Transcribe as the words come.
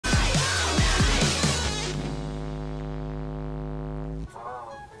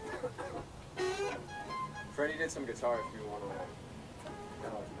get some guitar if you want to.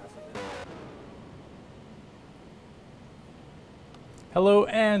 Hello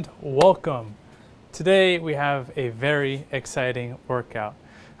and welcome. Today we have a very exciting workout.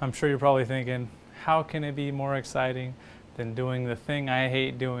 I'm sure you're probably thinking, how can it be more exciting than doing the thing I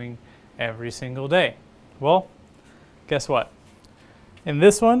hate doing every single day? Well, guess what? In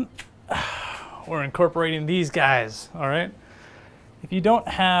this one, we're incorporating these guys, all right? If you don't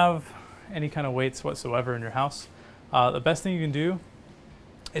have any kind of weights whatsoever in your house, the best thing you can do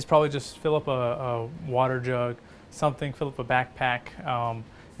is probably just fill up a water jug, something, fill up a backpack,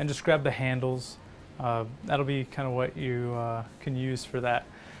 and just grab the handles. That'll be kind of what you can use for that.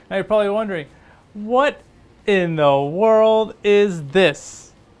 Now you're probably wondering, what in the world is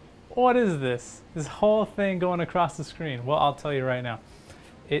this? What is this? This whole thing going across the screen? Well, I'll tell you right now.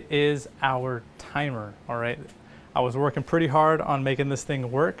 It is our timer, all right? I was working pretty hard on making this thing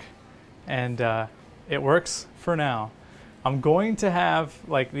work, and it works for now. I'm going to have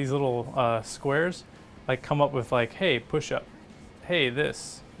like these little squares like come up with like, hey, push up, hey,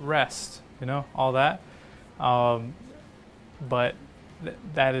 this, rest, you know, all that. But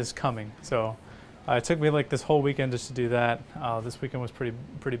that is coming. So it took me like this whole weekend just to do that. This weekend was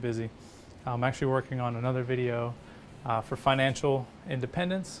pretty busy. I'm actually working on another video for financial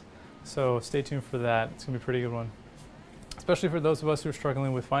independence. So stay tuned for that. It's gonna be a pretty good one. Especially for those of us who are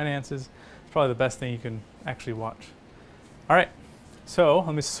struggling with finances, it's probably the best thing you can actually watch. All right, so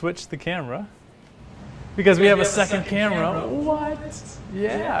let me switch the camera because we have a second camera. What?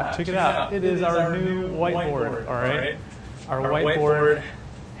 Yeah, check it out. It is our new whiteboard, all right? Our whiteboard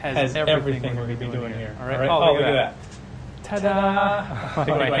has everything we're gonna be doing here. All right, oh, look at that. Ta-da!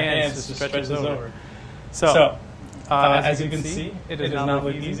 My hands just stretches over. So, as you can see, it does not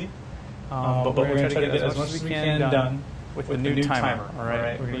look easy, but we're going to try to get as much as we can done with the new timer, all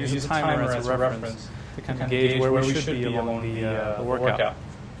right? We're going to use the timer as a reference to kind of gauge where we should be along the workout.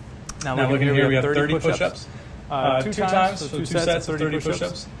 Now look here, we have 30 push-ups, 2 times, so 2 sets of 30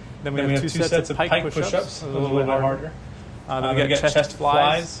 push-ups. Then we have 2 sets of Pike Push-Ups, a little bit harder. Then we got chest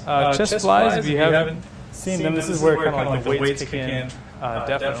flies. Chest flies, if you haven't seen them, this is where kind of like the weights kick in,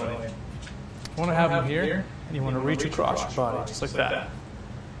 definitely. You want to have them here, and you want to reach across your body, just like that.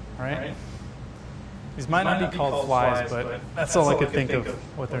 All right? These might not be called flies, but that's all I could think of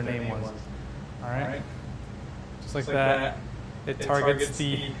what their name was. All right? Just like that. It targets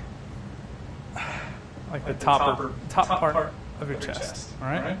the top part of your chest. All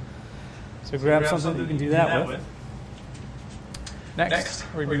right? So grab something that you can do that with. Next,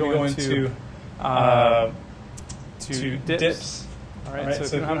 we're going to dips. All right, so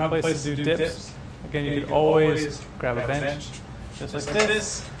if you don't have a place to do dips, again, you could always grab a bench, just like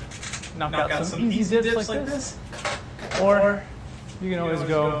this, knock out some easy dips like this, or you can always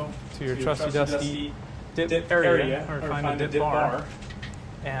go to your trusty dusty dip area, or find a dip bar,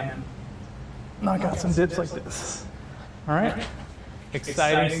 and knock out some dips like this. All right,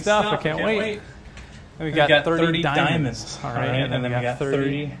 exciting stuff, I can't wait. And we got 30 diamonds, all right, and then we got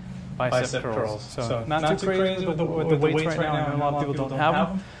 30 bicep curls. So not too crazy with the weights right now. I know a lot of people don't have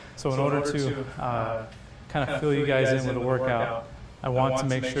them. So in order to kind of fill you guys in with a workout, I want to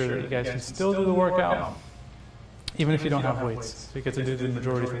make sure that you guys can still do the workout, even if you don't have weights. So you get to do the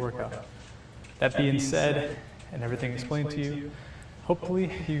majority of the workout. That being said, and everything explained to you,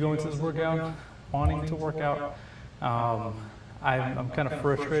 hopefully you go into this workout wanting to work out. I'm kind of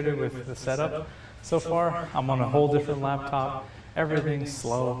frustrated with the setup so far. I'm on a whole different laptop. Everything's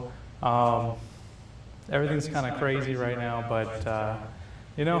slow. Everything's kind of crazy right now, but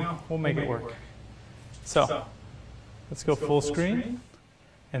you know, we'll make it work. So let's go full screen,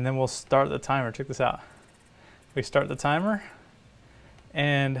 and then we'll start the timer. Check this out. We start the timer,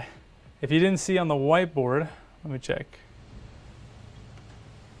 and if you didn't see on the whiteboard, let me check.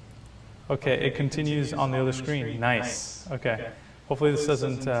 Okay, it continues on the other screen. Nice. Okay. Hopefully this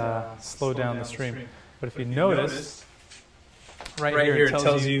doesn't slow down the stream. But if you notice, right here it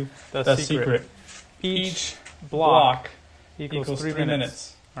tells you the secret. Each block equals 3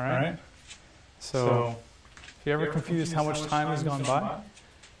 minutes. All right? So if you're ever confused how much time has gone by,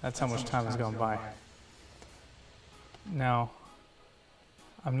 that's how much time has gone by. Now,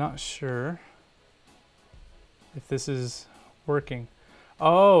 I'm not sure if this is working.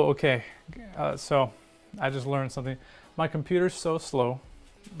 Oh, okay. So I just learned something. My computer's so slow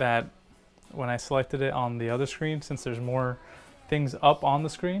that when I selected it on the other screen, since there's more things up on the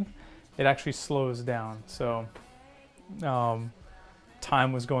screen, it actually slows down. So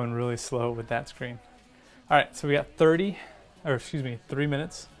time was going really slow with that screen. All right, so we got 3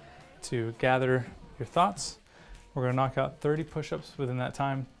 minutes to gather your thoughts. We're gonna knock out 30 push-ups within that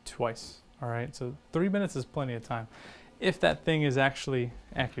time twice, All right, so 3 minutes is plenty of time. If that thing is actually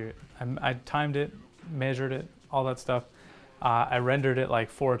accurate. I timed it, measured it, all that stuff. I rendered it like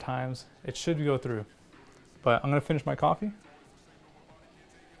 4 times. It should go through. But I'm gonna finish my coffee.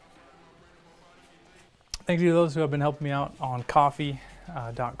 Thank you to those who have been helping me out on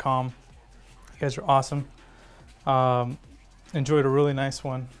coffee.com. You guys are awesome. Enjoyed a really nice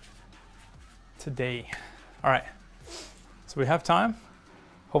one today. All right, so we have time.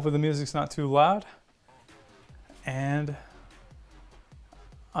 Hopefully the music's not too loud. And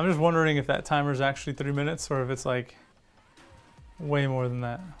I'm just wondering if that timer is actually 3 minutes or if it's like way more than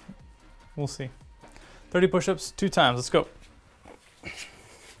that. We'll see. 30 push-ups, 2 times. Let's go.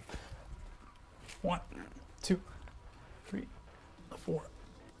 1, 2, 3, 4,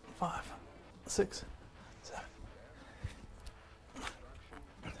 5, 6, 7.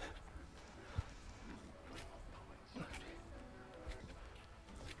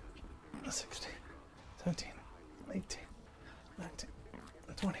 16, 17, 18, 19,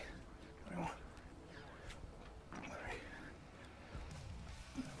 20, 21,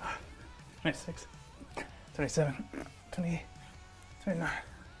 26, 27, 28, 29,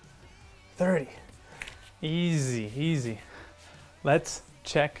 30. Easy, easy. Let's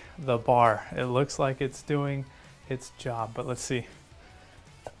check the bar. It looks like it's doing its job, but let's see.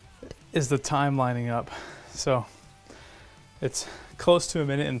 Is the time lining up? So it's close to 1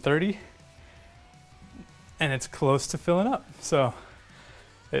 minute and 30, and it's close to filling up. So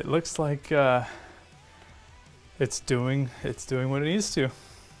it looks like it's doing what it needs to.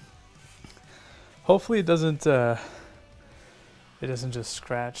 Hopefully it doesn't just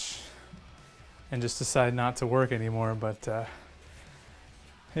scratch and just decide not to work anymore. But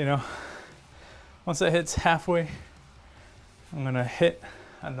you know, once that hits halfway, I'm gonna hit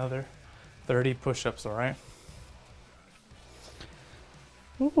another 30 push-ups. All right.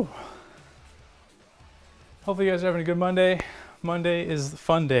 Ooh. Hopefully you guys are having a good Monday. Monday is the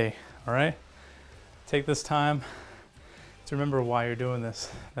fun day. All right. Take this time to remember why you're doing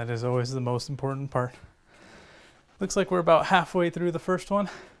this. That is always the most important part. Looks like we're about halfway through the first one.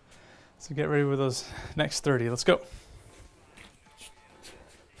 So get ready with those next 30. Let's go.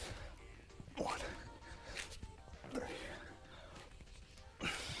 1, 3,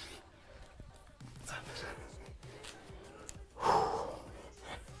 7,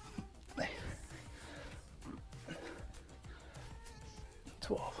 8,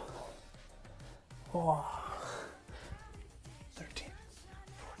 12, 13,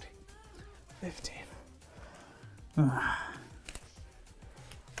 14, 15.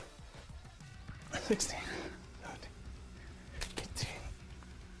 16, 17, 18,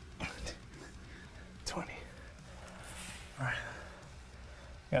 19, 20. All right.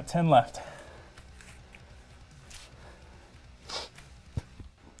 Got 10 left.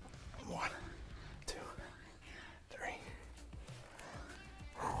 1, 2, 3,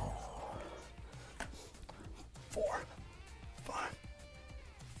 4, 5,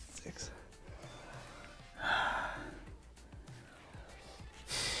 6.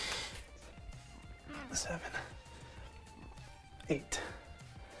 7, 8.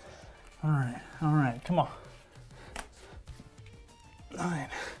 All right, come on. 9,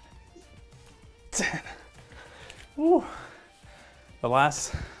 10. Woo. The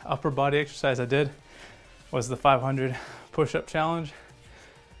last upper body exercise I did was the 500 push-up challenge.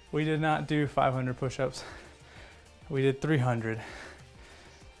 We did not do 500 push-ups. We did 300.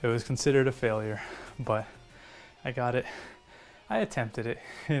 It was considered a failure, but I got it. I attempted it,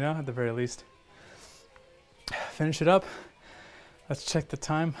 you know, at the very least. Finish it up. Let's check the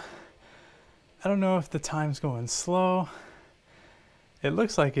time. I don't know if the time's going slow. It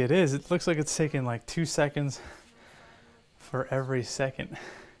looks like it is. It looks like it's taking like 2 seconds for every second.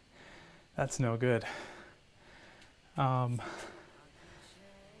 That's no good.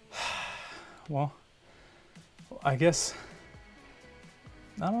 Well, I guess,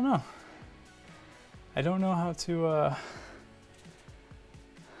 I don't know. I don't know how to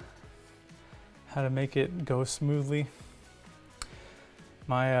make it go smoothly.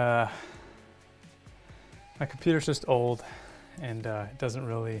 My computer's just old, and it doesn't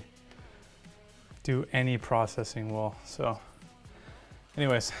really do any processing well. So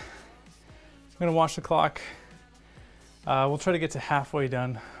anyways, I'm gonna watch the clock. We'll try to get to halfway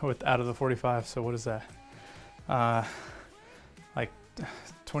done out of the 45. So what is that? Like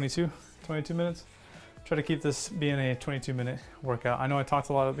 22 minutes. Try to keep this being a 22-minute workout. I know I talked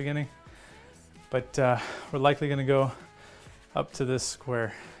a lot at the beginning, but we're likely gonna go up to this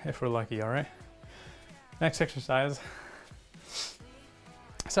square if we're lucky. All right. Next exercise.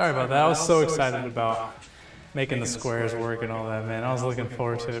 Sorry about that. I was so excited about making the squares work and all that, man. I was looking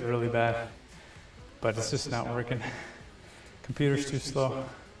forward to it really bad. but it's just not working. Computer's too slow.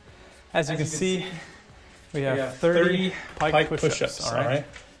 As you can see, we have 30 pike push-ups, all right?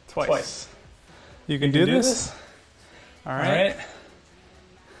 Twice. You can do this, all right?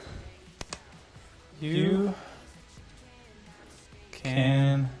 You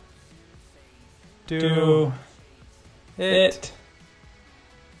can do it.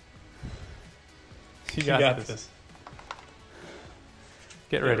 You got this.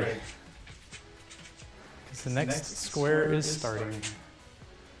 Get ready. Because the next square is starting.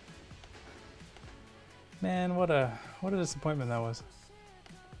 Man, what a disappointment that was.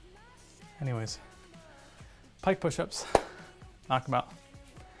 Anyways, pike push-ups. Knock them out.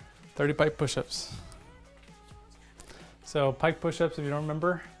 30 pike push-ups. So pike push-ups, if you don't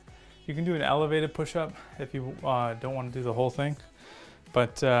remember, you can do an elevated push-up if you don't want to do the whole thing.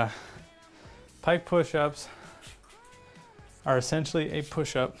 But pike push-ups are essentially a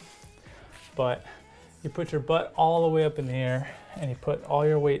push-up, but you put your butt all the way up in the air and you put all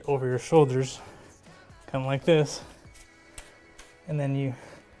your weight over your shoulders, kind of like this, and then you,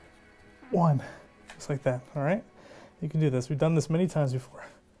 one, just like that, all right? You can do this. We've done this many times before.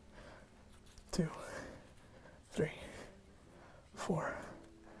 2, 3, 4,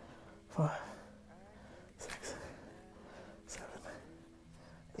 5, 6, 7,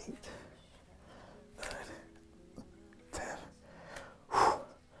 8, 9, 10,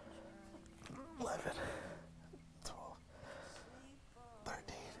 11, 12,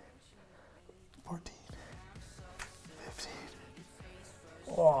 13, 14, 15.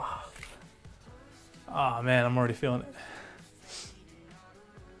 Oh man, I'm already feeling it.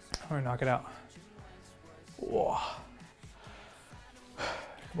 I'm gonna knock it out. Whoa.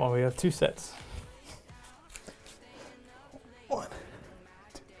 Come on, we have 2 sets. 1,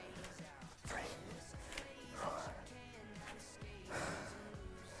 2, 3, 4,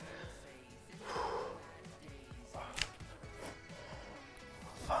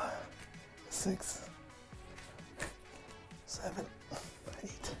 5, 6, 7,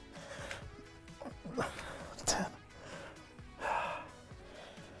 8, 10.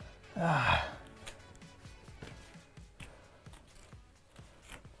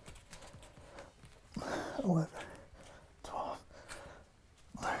 11, 12,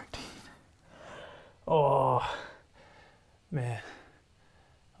 13. Oh, man.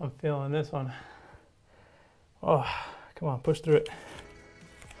 I'm feeling this one. Oh, come on, push through it.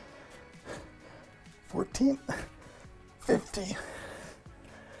 14, 15.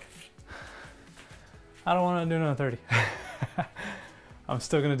 I don't want to do another 30. I'm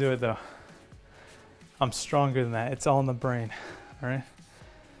still going to do it though. I'm stronger than that. It's all in the brain, all right?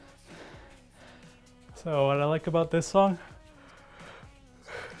 So what I like about this song,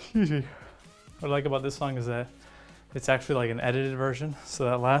 excuse me, what I like about this song is that it's actually like an edited version. So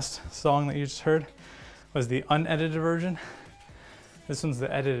that last song that you just heard was the unedited version. This one's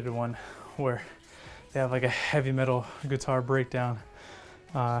the edited one where they have like a heavy metal guitar breakdown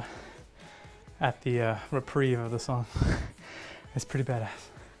at the reprieve of the song. It's pretty badass.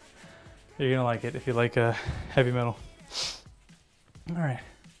 You're gonna like it if you like heavy metal. All right.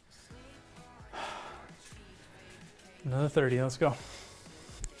 Another 30, let's go.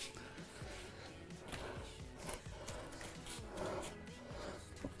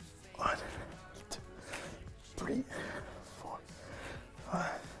 One, 2, 3, 4, 5,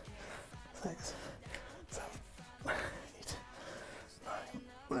 6, 7, 8,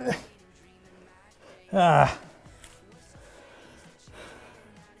 9. Ah.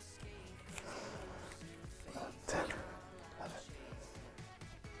 10, 11,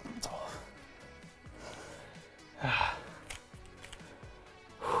 12. Ah.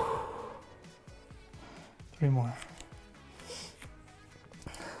 3 more.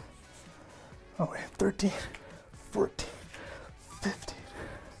 Oh wait, 13, 14, 15.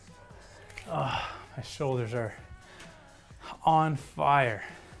 Oh, my shoulders are on fire.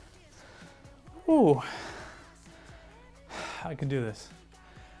 Ooh. I can do this.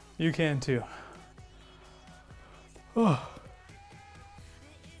 You can too. Oh.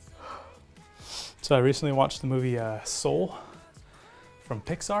 So I recently watched the movie Soul from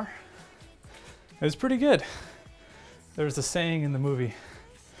Pixar. It was pretty good. There was a saying in the movie.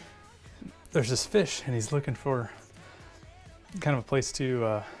 There's this fish and he's looking for kind of a place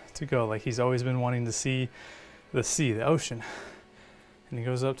to go. Like he's always been wanting to see the sea, the ocean. And he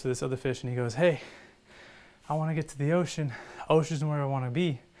goes up to this other fish and he goes, "Hey, I want to get to the ocean. Ocean's where I want to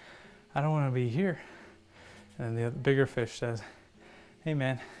be. I don't want to be here." And then the bigger fish says, "Hey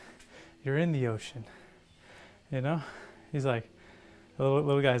man, you're in the ocean." You know? He's like, the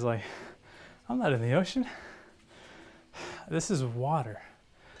little guy's like, "I'm not in the ocean. This is water.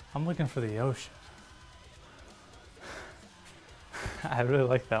 I'm looking for the ocean." I really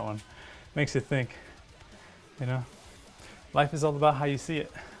like that one. Makes you think, you know? Life is all about how you see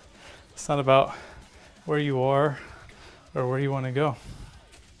it. It's not about where you are or where you want to go.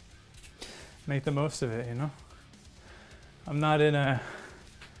 Make the most of it, you know? I'm not in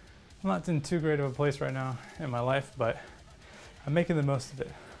too great of a place right now in my life, but I'm making the most of it.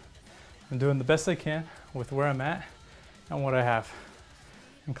 I'm doing the best I can with where I'm at and what I have,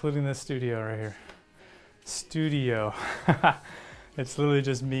 including this studio right here. Studio. It's literally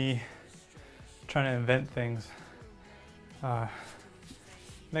just me trying to invent things.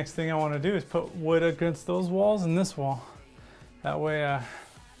 Next thing I want to do is put wood against those walls and this wall. That way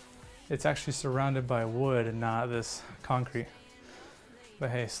it's actually surrounded by wood and not this concrete. But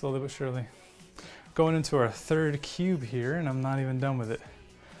hey, slowly but surely. Going into our third cube here, and I'm not even done with it.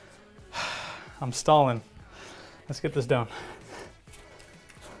 I'm stalling. Let's get this down.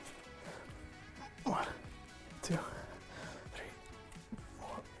 1, 2, 3, 4,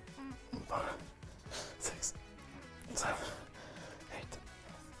 5, 6, 7, 8,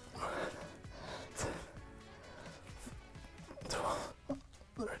 10, 12,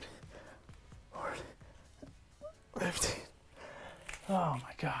 13, 14, 15. Oh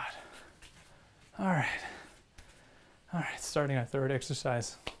my God. All right, starting our third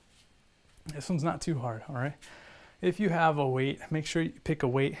exercise. This one's not too hard, all right? If you have a weight, make sure you pick a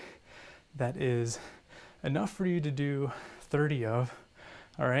weight that is enough for you to do 30 of,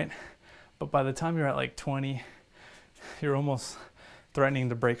 all right? But by the time you're at like 20, you're almost threatening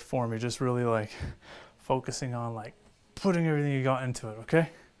to break form. You're just really like focusing on like putting everything you got into it, okay?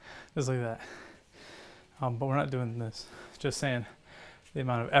 Just like that. But we're not doing this. Just saying the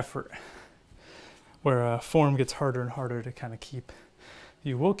amount of effort where form gets harder and harder to kind of keep.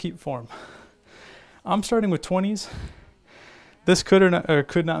 You will keep form. I'm starting with 20s. This could or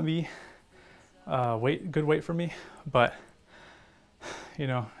could not be good weight for me, but you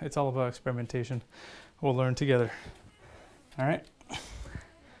know, it's all about experimentation. We'll learn together. All right.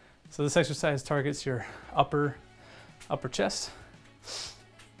 So this exercise targets your upper chest,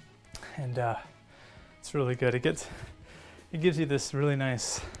 and it's really good. It gives you this really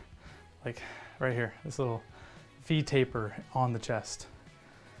nice, like right here, this little V taper on the chest.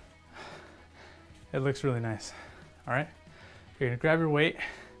 It looks really nice. All right, you're gonna grab your weight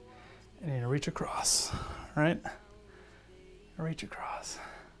and you're gonna reach across. All right, reach across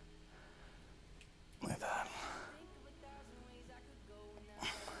like that.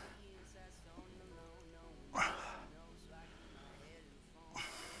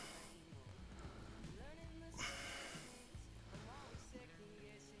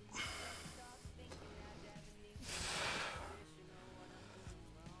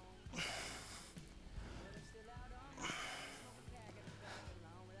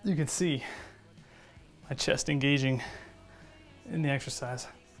 You can see my chest engaging in the exercise.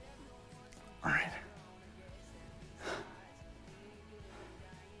 All right.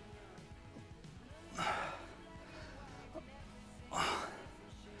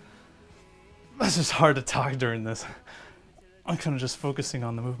 It's just hard to talk during this. I'm kind of just focusing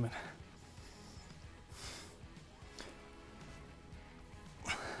on the movement.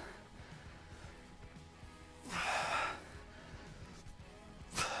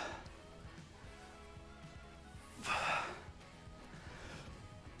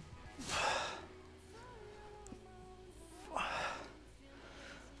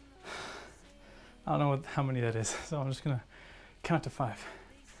 I don't know how many that is, so I'm just gonna count to 5.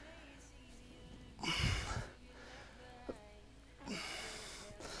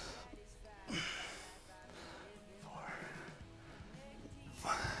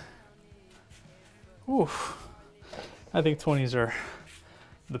 4. Oof. I think 20s are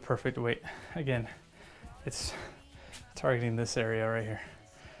the perfect weight. Again, it's targeting this area right here.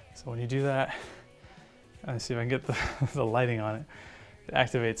 So when you do that, let's see if I can get the lighting on it. It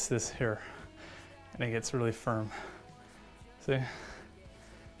activates this here. And it gets really firm. See?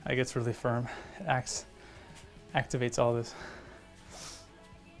 It gets really firm. It activates all this.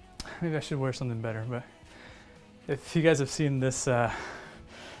 Maybe I should wear something better, but if you guys have seen this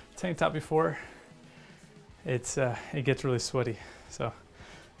tank top before, it gets really sweaty. So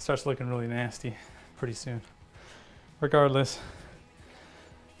it starts looking really nasty pretty soon. Regardless,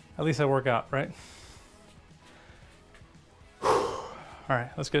 at least I work out, right? All right,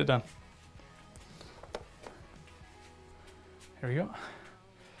 let's get it done. Here we go.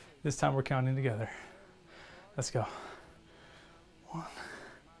 This time we're counting together. Let's go. 1,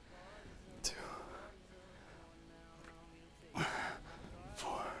 2, 4,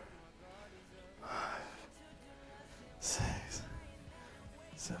 5, 6,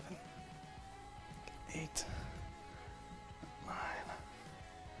 7, 8, 9,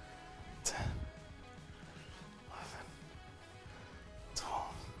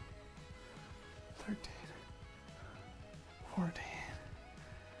 13, 14,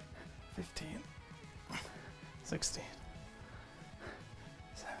 15, 16,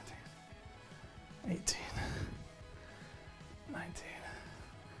 17, 18, 19,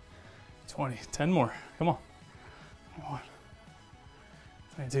 20. 10 more. Come on. 21,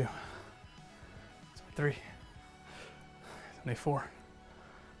 22, 23, 24,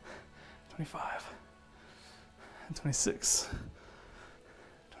 25, 26,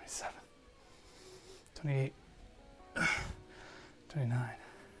 27, 28, 29,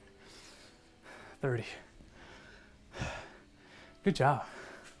 30. Good job.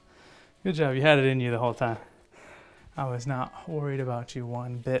 Good job. You had it in you the whole time. I was not worried about you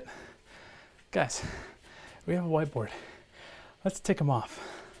one bit. Guys, we have a whiteboard. Let's take them off,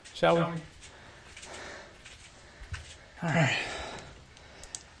 shall we? All right.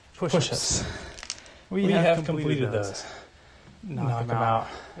 Push-ups. We have completed those. Knock them out.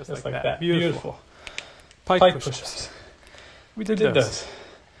 Just like that. Beautiful. Pike push-ups. We did those.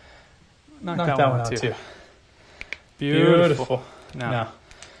 Knock that one out too. Beautiful. Now,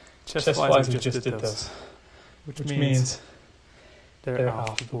 chest flies, we just did those. Which means they're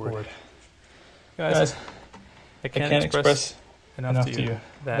off the board. Guys, I can't express enough to you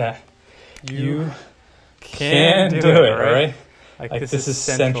that you can do it, right? Like this is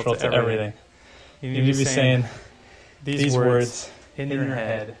central to everything. You need to be saying these words in your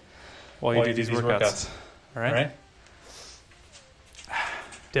head while you do these workouts. All right?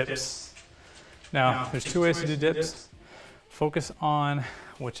 Dips. Now, there's two ways to do dips. Focus on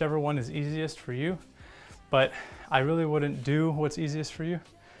whichever one is easiest for you, but I really wouldn't do what's easiest for you.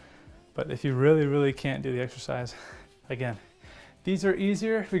 But if you really can't do the exercise, again, these are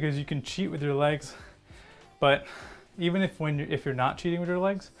easier because you can cheat with your legs. But even if you're not cheating with your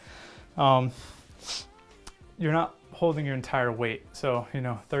legs, you're not holding your entire weight. So,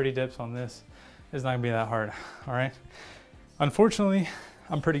 30 dips on this is not gonna be that hard, all right? Unfortunately,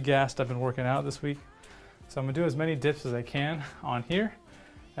 I'm pretty gassed. I've been working out this week. So I'm gonna do as many dips as I can on here,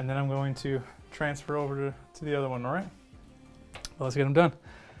 and then I'm going to transfer over to the other one, all right? Well, let's get them done.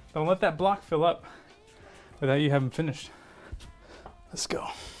 Don't let that block fill up without you having finished. Let's go.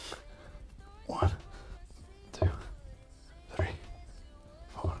 1, 2, 3,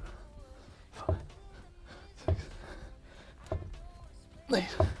 4, 5, 6, 8,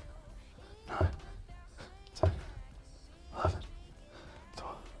 9, 10, 11,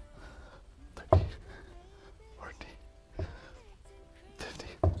 12, 13, 14, 15.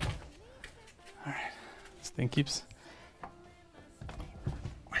 All right, this thing keeps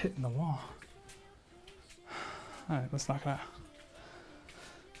hitting the wall. All right, let's knock it out.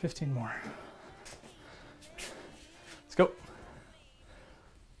 15 more. Let's go.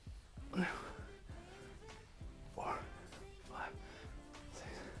 4, 5, 6,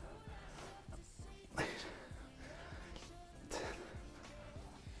 8, 10,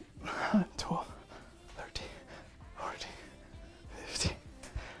 11, 12, 13, 14, 15.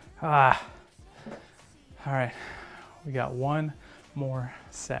 All right, we got one more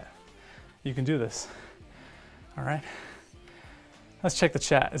set. You can do this. All right. Let's check the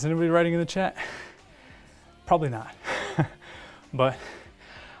chat. Is anybody writing in the chat? Probably not. But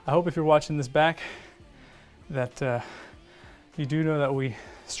I hope if you're watching this back that you do know that we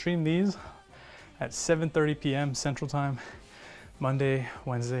stream these at 7:30 p.m. Central Time, Monday,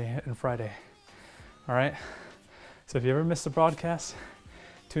 Wednesday, and Friday. All right? So if you ever miss the broadcast,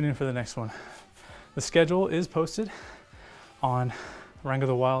 tune in for the next one. The schedule is posted on Wrangle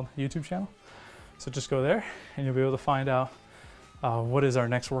the Wild YouTube channel. So just go there and you'll be able to find out what is our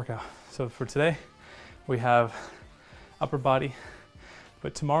next workout. So for today, we have upper body,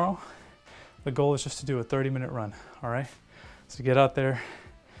 but tomorrow, the goal is just to do a 30-minute run, all right? So get out there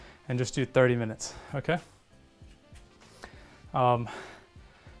and just do 30 minutes, okay?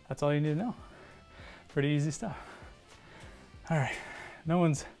 That's all you need to know. Pretty easy stuff. All right, no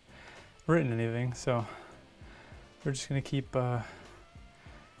one's written anything, so we're just gonna keep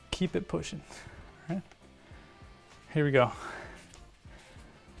it pushing, all right? Here we go.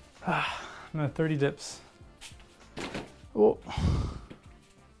 Another 30 dips. Oh.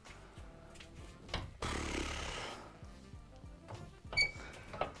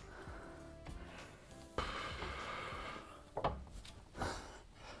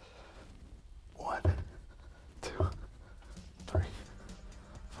 One, 2, 3,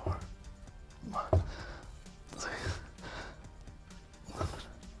 4, 5, 6, 7,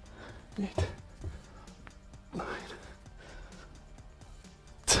 8, 9,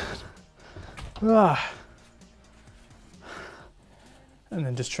 10. And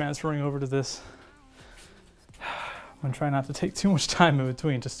then just transferring over to this. I'm gonna try not to take too much time in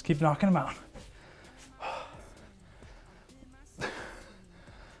between. Just keep knocking them out.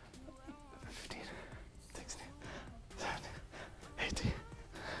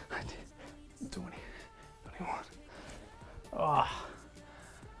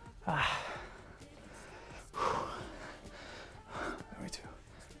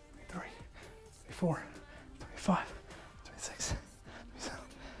 24, 25, 26, 27,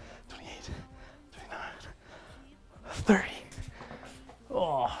 28, 29, 30.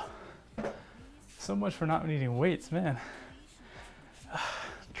 Oh, so much for not needing weights, man.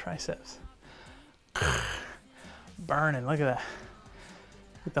 Triceps. Burning, look at that.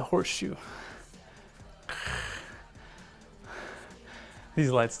 With the horseshoe. These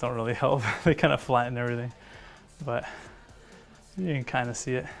lights don't really help. They kind of flatten everything, but you can kind of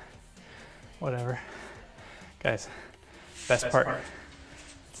see it. Whatever. Guys, best part.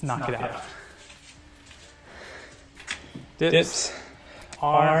 Let's knock it out. Dips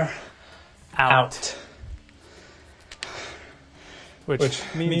are out. Which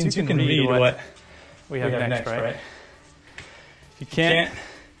means you can read what we have next, right? If you can't,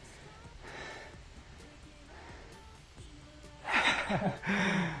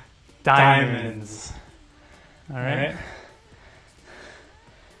 diamonds. All right?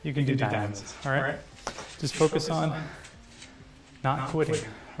 You can do diamonds. All right? Just focus on not quitting.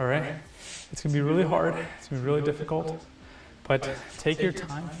 All right? It's going to be really hard. It's going to be really difficult. But take your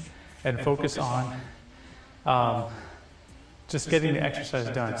time and focus on just getting the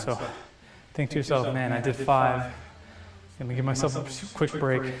exercise done. So think to yourself, man, I did 5. Let me give myself a quick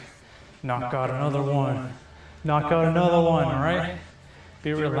break. Knock out another one. Knock out another one, all right?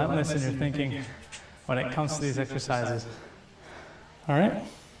 Be relentless in your thinking when it comes to these exercises. All right?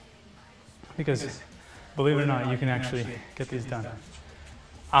 Because believe it or not, you can actually get these done.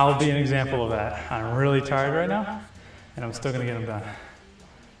 I'll be an example of that. I'm really tired right now, and I'm still going to get them done.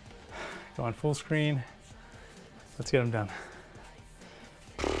 Go on full screen. Let's get them done.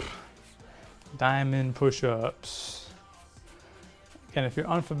 Diamond push-ups. Again, if you're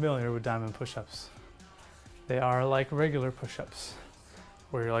unfamiliar with diamond push-ups, they are like regular push-ups,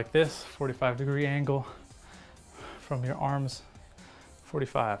 where you're like this, 45-degree angle from your arms,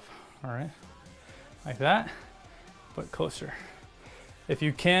 45, all right? Like that, but closer. If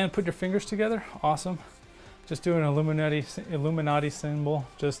you can put your fingers together, awesome. Just do an Illuminati symbol,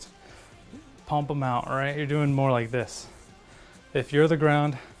 just pump them out, all right? You're doing more like this. If you're the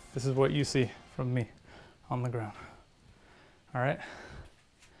ground, this is what you see from me on the ground. All right?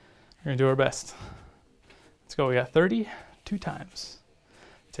 We're gonna do our best. Let's go, we got 32 times.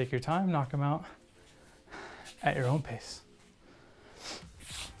 Take your time, knock them out at your own pace.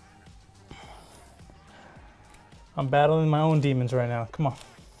 I'm battling my own demons right now, come on.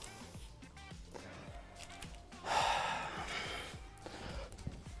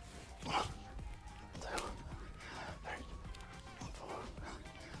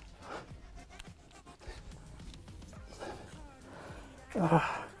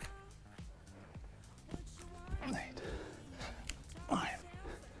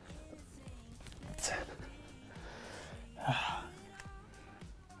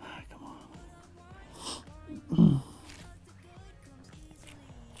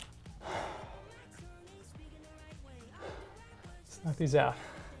 Knock these out.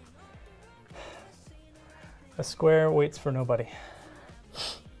 A square waits for nobody.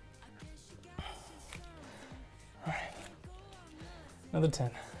 All right, another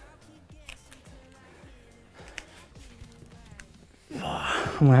 10.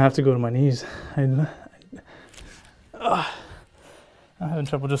 I'm gonna have to go to my knees. I'm having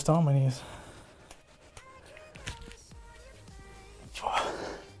trouble just on my knees.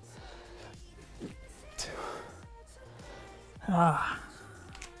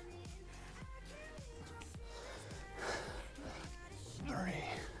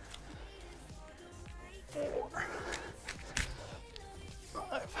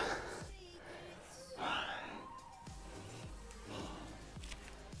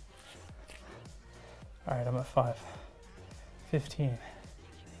 All right, I'm at 5. 15.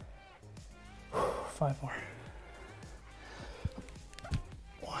 5 more.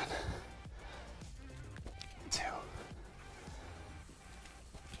 1, 2,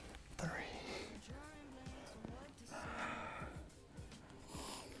 3.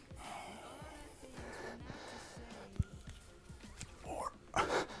 4.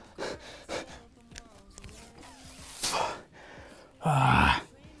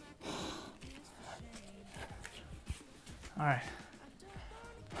 All right.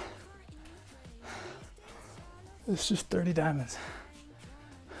 It's just 30 diamonds.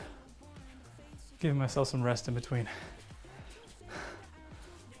 Giving myself some rest in between.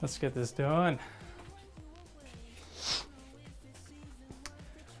 Let's get this done.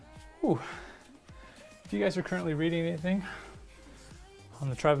 Ooh. If you guys are currently reading anything on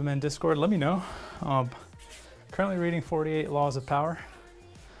the Tribe of Men Discord, let me know. Currently reading 48 Laws of Power.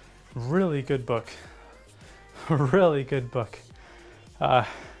 Really good book. Really good book.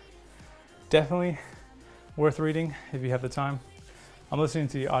 Definitely worth reading if you have the time. I'm listening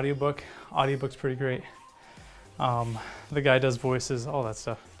to the audiobook. Audiobook's pretty great. The guy does voices, all that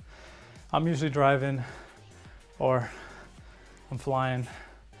stuff. I'm usually driving, or I'm flying,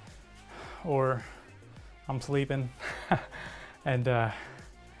 or I'm sleeping, and that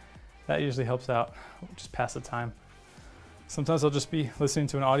usually helps out, just pass the time. Sometimes I'll just be listening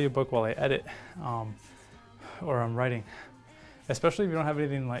to an audiobook while I edit, or I'm writing. Especially if you don't have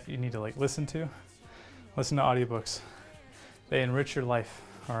anything like you need to like listen to audiobooks. They enrich your life,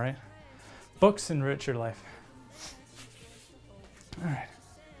 all right? Books enrich your life. All right.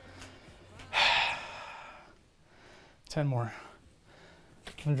 10 more.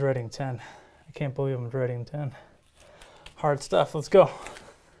 I'm dreading 10. I can't believe I'm dreading 10. Hard stuff, let's go.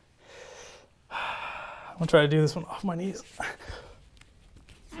 I'm gonna try to do this one off my knees.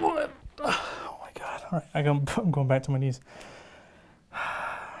 Oh my God, all right, I'm going back to my knees.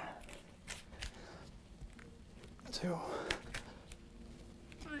 2,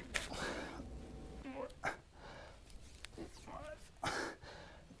 3, 4, 5,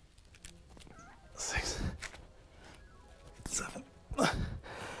 6, 7,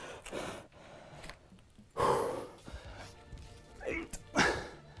 8,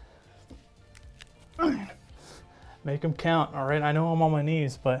 9. Make them count, all right? I know I'm on my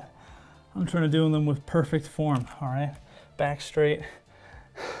knees, but I'm trying to do them with perfect form, all right? Back straight.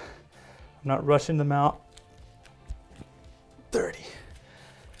 I'm not rushing them out. 30.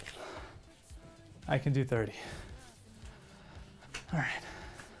 I can do 30. All right.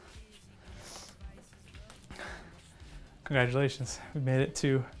 Congratulations, we made it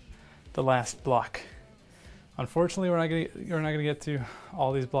to the last block. Unfortunately, we're not gonna get to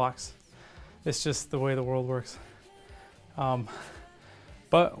all these blocks. It's just the way the world works.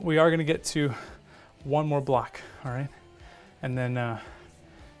 But we are gonna get to one more block, all right? And then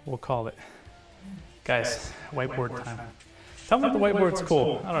we'll call it. Guys, whiteboard time. Tell me if the whiteboard's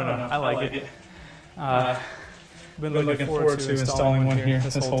cool. I don't know, I like it. I've been looking forward to installing one here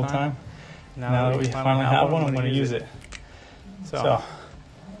this whole time. Now that we finally have one, I'm gonna use it. So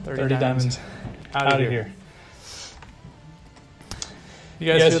 30 diamonds out of here. You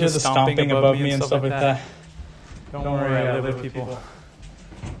guys hear the stomping above me and stuff like that? Don't worry, I live with people.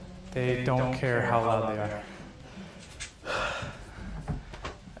 They don't care how loud they are.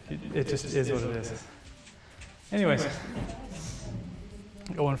 It just is what it is. Anyways,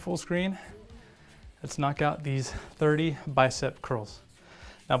 going full screen. Let's knock out these 30 bicep curls.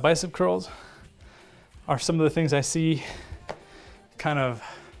 Now, bicep curls are some of the things I see kind of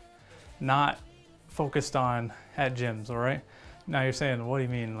not focused on at gyms, all right? Now you're saying, what do you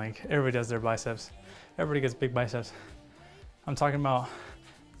mean? Like, everybody does their biceps. Everybody gets big biceps. I'm talking about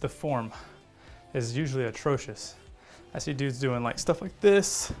the form is usually atrocious. I see dudes doing like stuff like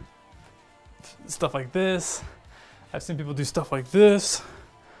this, stuff like this. I've seen people do stuff like this,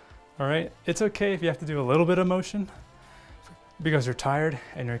 all right? It's okay if you have to do a little bit of motion because you're tired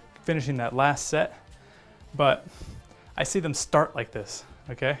and you're finishing that last set, but I see them start like this,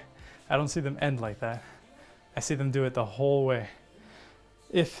 okay? I don't see them end like that. I see them do it the whole way.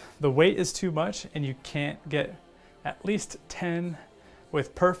 If the weight is too much and you can't get at least 10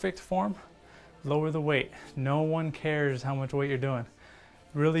 with perfect form, lower the weight. No one cares how much weight you're doing.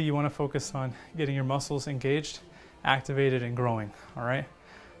 Really, you want to focus on getting your muscles engaged, activated, and growing, all right?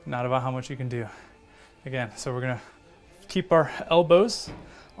 Not about how much you can do. Again, so we're gonna keep our elbows,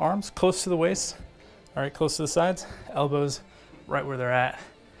 arms close to the waist, all right, close to the sides, elbows right where they're at,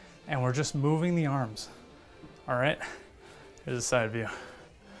 and we're just moving the arms, all right? Here's a side view.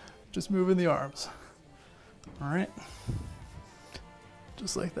 Just moving the arms, all right?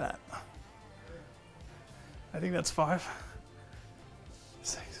 Just like that. I think that's 5,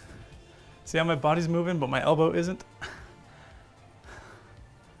 6. See how my body's moving, but my elbow isn't? I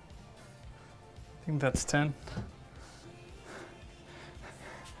think that's 10.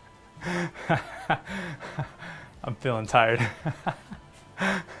 I'm feeling tired.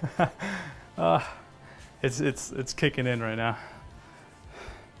 It's kicking in right now.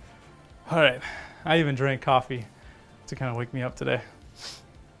 All right, I even drank coffee to kind of wake me up today.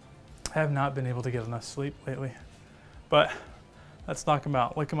 I have not been able to get enough sleep lately, but let's knock them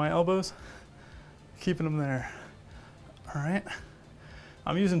out. Look at my elbows, keeping them there. All right,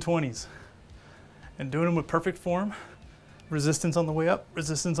 I'm using 20s and doing them with perfect form. Resistance on the way up,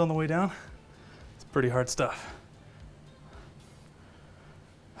 resistance on the way down. It's pretty hard stuff.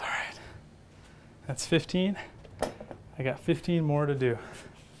 All right, that's 15. I got 15 more to do.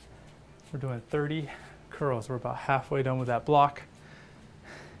 We're doing 30 curls. We're about halfway done with that block.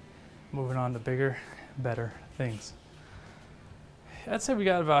 Moving on to bigger, better things. I'd say we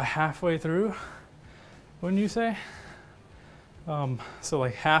got about halfway through, wouldn't you say? So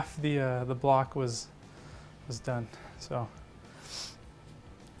like half the block was done. So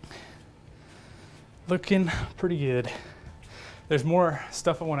looking pretty good. There's more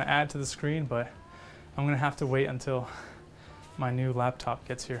stuff I want to add to the screen, but I'm gonna have to wait until my new laptop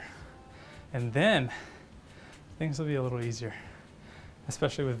gets here, and then things will be a little easier,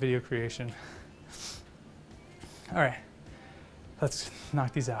 especially with video creation. All right, let's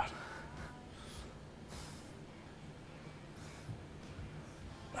knock these out.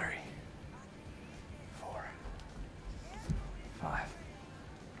 3, 4, 5,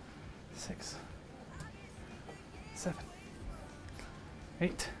 6, 7,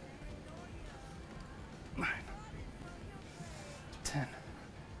 8, 9, 10.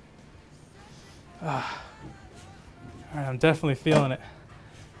 All right, I'm definitely feeling it.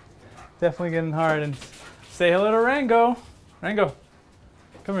 Definitely getting hard. And say hello to Rango. Rango,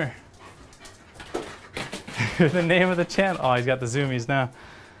 come here. The name of the channel. Oh, he's got the zoomies now.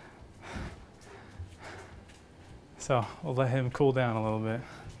 So we'll let him cool down a little bit.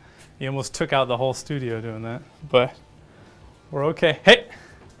 He almost took out the whole studio doing that, but we're okay. Hey!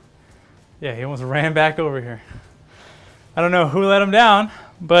 Yeah, he almost ran back over here. I don't know who let him down,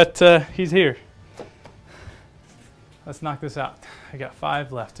 but he's here. Let's knock this out. I got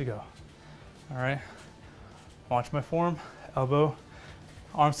 5 left to go. All right. Watch my form. Elbow,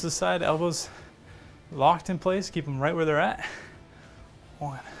 arms to the side, elbows locked in place. Keep them right where they're at.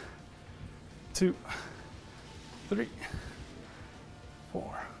 1, 2, 3,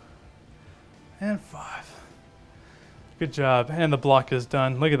 4, and 5. Good job. And the block is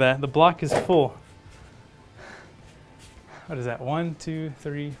done. Look at that. The block is full. What is that? 1, 2,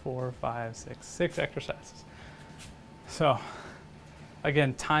 3, 4, 5, 6. 6 exercises. So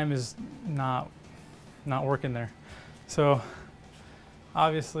again, time is not working there. So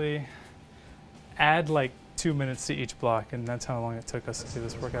obviously add like 2 minutes to each block, and that's how long it took us to do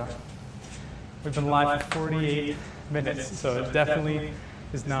this workout. We've been live for 48 minutes, so it definitely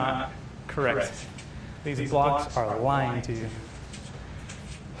is not correct. These blocks are lying to you.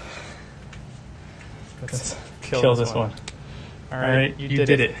 Let's kill this one. All right, you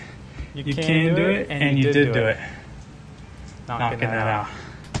did it. You can do it, and you did do it. Knocking that out.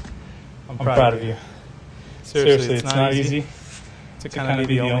 I'm proud of you. Seriously, it's not easy to kind of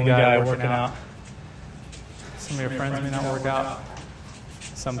be the only guy working out. Some of your friends may not work out.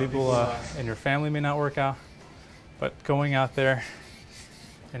 Some people in your family may not work out. But going out there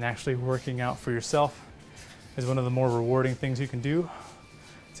and actually working out for yourself is one of the more rewarding things you can do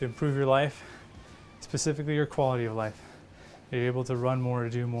to improve your life, specifically your quality of life. You're able to run more,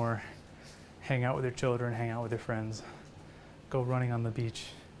 do more, hang out with your children, hang out with your friends, go running on the beach.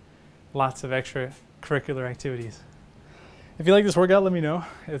 Lots of extracurricular activities. If you like this workout, let me know.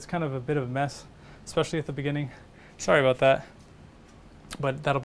 It's kind of a bit of a mess, especially at the beginning. Sorry about that, but that'll